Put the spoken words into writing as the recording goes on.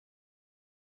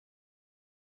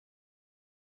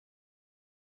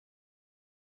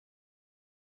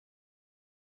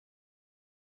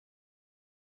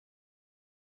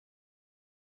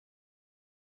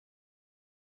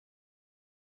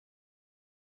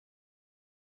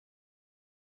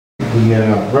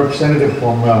the representative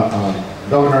from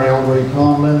Governor Earl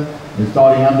Tomblin, Ms.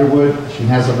 Dottie Underwood. She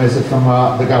has a message from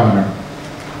the governor.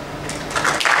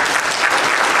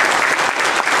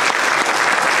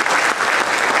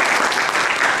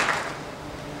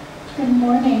 Good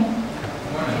morning.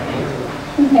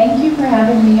 And thank you for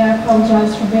having me. I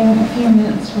apologize for being a few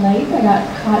minutes late. I got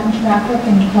caught in traffic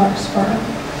in Clarksburg.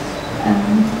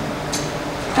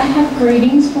 I have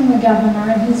greetings from the governor,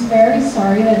 and he's very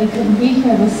sorry that he couldn't be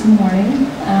here this morning.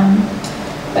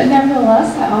 But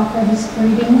nevertheless, I offer his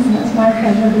greetings, and it's my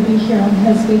pleasure to be here on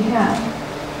his behalf.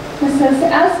 It says,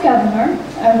 as governor,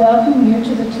 I welcome you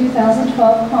to the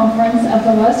 2012 conference of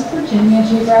the West Virginia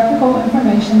Geographical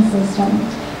Information System.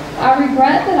 I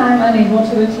regret that I am unable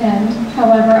to attend.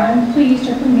 However, I am pleased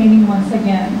to be meeting once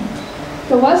again.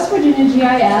 The West Virginia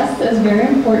GIS is very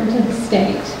important to the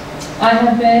state. It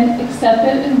has been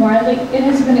accepted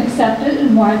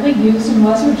and widely used in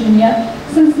West Virginia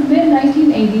since the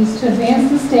mid-1980s to advance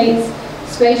the state's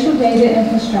spatial data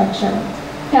infrastructure.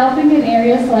 Helping in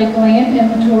areas like land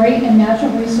inventory and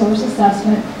natural resource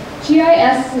assessment,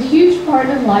 GIS is a huge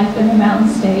part of life in the Mountain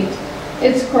State.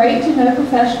 It's great to know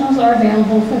professionals are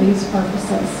available for these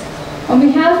purposes. On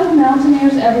behalf of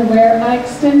mountaineers everywhere, I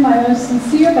extend my most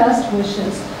sincere best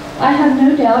wishes. I have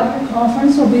no doubt your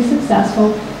conference will be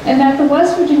successful and that the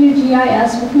West Virginia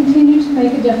GIS will continue to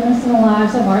make a difference in the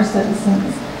lives of our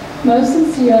citizens. Most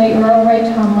sincerely, Earl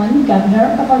Tomblin,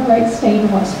 Governor of our great state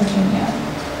of West Virginia.